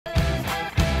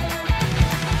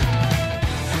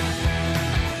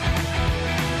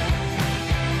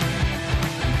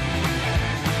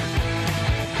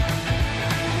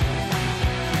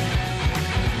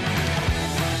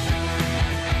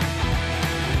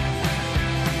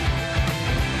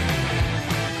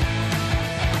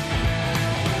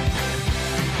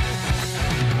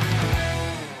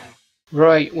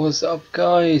Right, what's up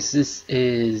guys? This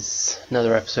is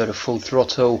another episode of Full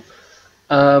Throttle.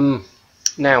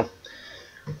 Now,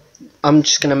 I'm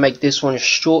just going to make this one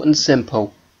short and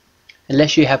simple.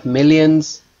 Unless you have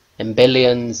millions and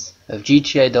billions of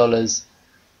GTA dollars,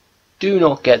 do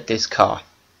not get this car.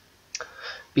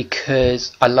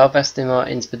 Because I love Aston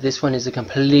Martins, but this one is a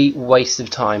complete waste of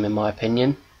time in my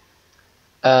opinion.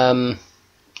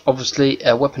 Obviously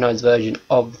a weaponized version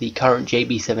of the current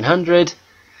JB700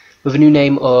 with a new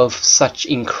name of such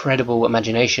incredible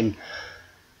imagination,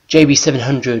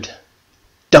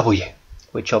 JB700W,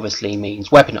 which obviously means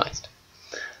weaponized.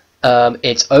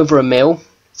 It's over $1 million.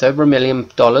 It's over $1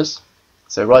 million.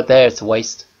 So right there, it's a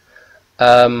waste.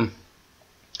 The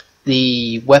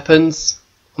weapons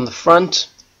on the front,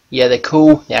 yeah, they're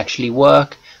cool. They actually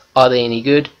work. Are they any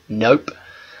good? Nope.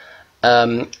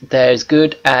 They're as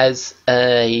good as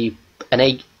an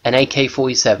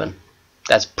AK-47.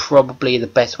 That's probably the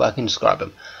best way I can describe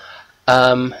them.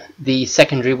 The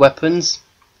secondary weapons,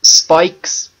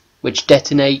 spikes, which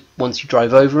detonate once you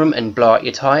drive over them and blow out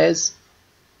your tyres.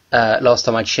 Last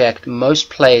time I checked, most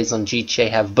players on GTA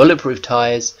have bulletproof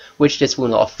tyres, which this will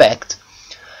not affect.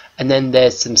 And then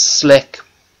there's some slick,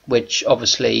 which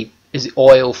obviously is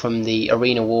oil from the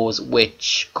arena wars,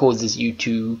 which causes you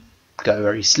to go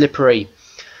very slippery.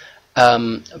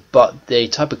 But the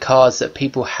type of cars that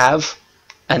people have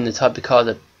and the type of car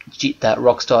that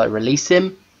Rockstar are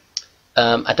releasing,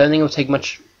 I don't think it will take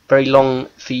very long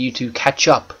for you to catch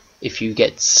up if you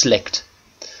get slicked.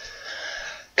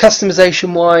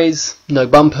 Customization wise, no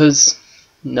bumpers,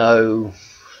 no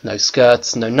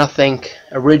skirts, no nothing.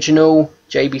 Original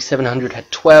JB700 had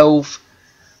 12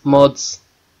 mods.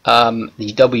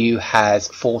 The W has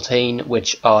 14,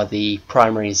 which are the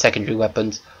primary and secondary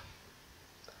weapons.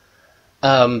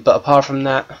 But apart from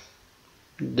that,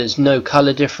 there's no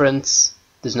colour difference,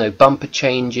 there's no bumper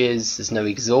changes, there's no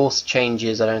exhaust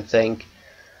changes, I don't think.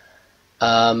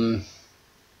 I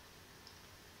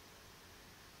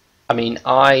mean,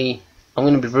 I'm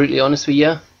going to be brutally honest with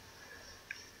you,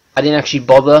 I didn't actually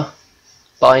bother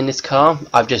buying this car.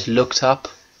 I've just looked up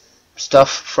stuff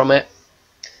from it,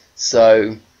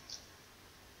 so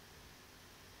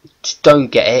just don't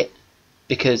get it,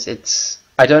 because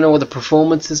I don't know what the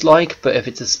performance is like, but if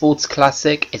it's a sports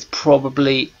classic, it's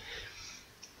probably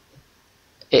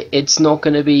it's not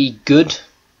going to be good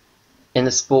in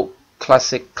the sport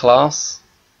classic class,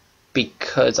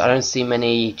 because I don't see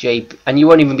many and you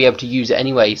won't even be able to use it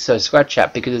anyway. So scratch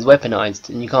that, because it's weaponized,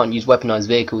 and you can't use weaponized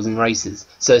vehicles in races.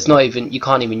 So it's not even, you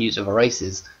can't even use it for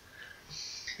races.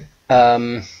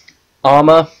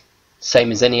 Armor,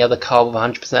 same as any other car with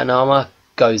 100% armor,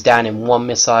 goes down in one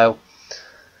missile.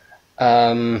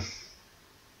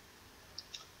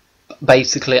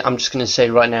 Basically, I'm just going to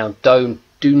say right now, do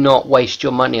not waste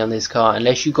your money on this car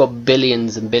unless you've got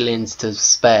billions and billions to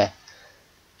spare.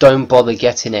 Don't bother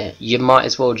getting it. You might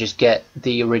as well just get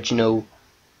the original,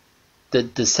 the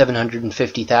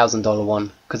 $750,000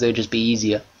 one, because it would just be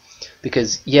easier.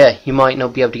 Because yeah, you might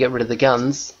not be able to get rid of the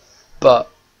guns, but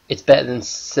it's better than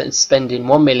spending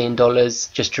 $1 million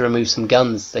just to remove some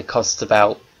guns that cost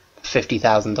about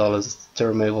 $50,000 to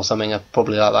remove or something,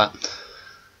 probably like that.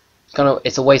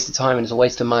 It's a waste of time and it's a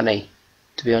waste of money,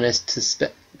 to be honest.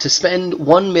 To spend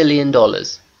 $1 million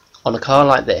on a car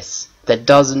like this that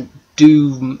doesn't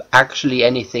do actually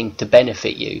anything to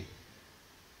benefit you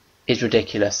is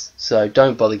ridiculous. So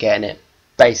don't bother getting it.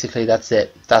 Basically, that's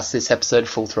it. That's this episode of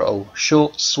Full Throttle.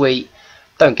 Short, sweet.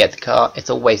 Don't get the car. It's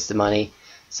a waste of money.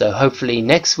 So hopefully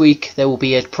next week there will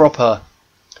be a proper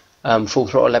Full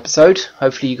Throttle episode.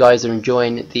 Hopefully you guys are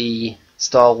enjoying the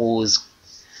Star Wars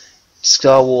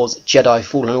Jedi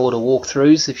Fallen Order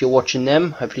walkthroughs. If you're watching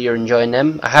them, hopefully you're enjoying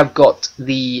them. I have got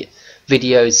the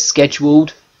videos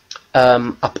scheduled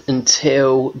up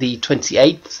until the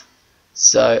 28th.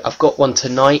 So I've got one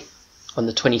tonight on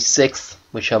the 26th,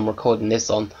 which I'm recording this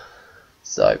on.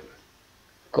 So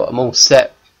got them all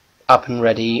set up and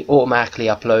ready, automatically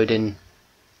uploading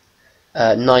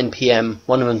 9 PM.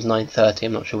 One of them's 9:30,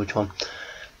 I'm not sure which one.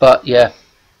 But yeah,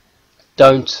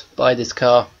 don't buy this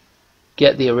car.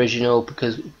 Get the original,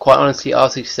 because quite honestly,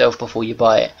 ask yourself before you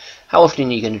buy it, how often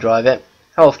are you going to drive it?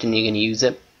 How often are you going to use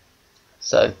it?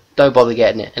 So don't bother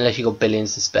getting it unless you've got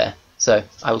billions to spare. So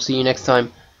I will see you next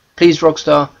time. Please,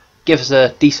 Rockstar, give us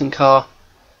a decent car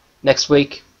next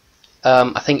week.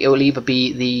 I think it will either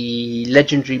be the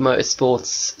Legendary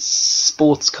Motorsports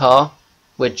sports car,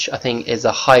 which I think is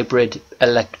a hybrid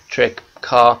electric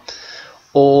car,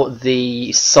 or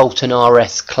the Sultan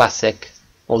RS Classic,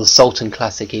 or the Sultan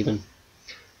Classic even,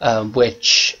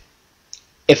 which,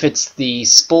 if it's the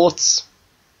sports,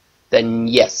 then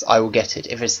yes, I will get it.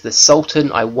 If it's the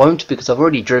Sultan, I won't, because I've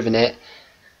already driven it,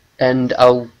 and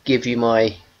I'll give you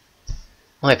my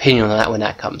opinion on that when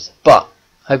that comes. But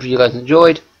hopefully you guys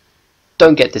enjoyed.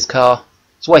 Don't get this car,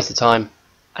 it's a waste of time,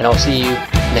 and I'll see you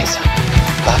next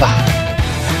time. Bye bye.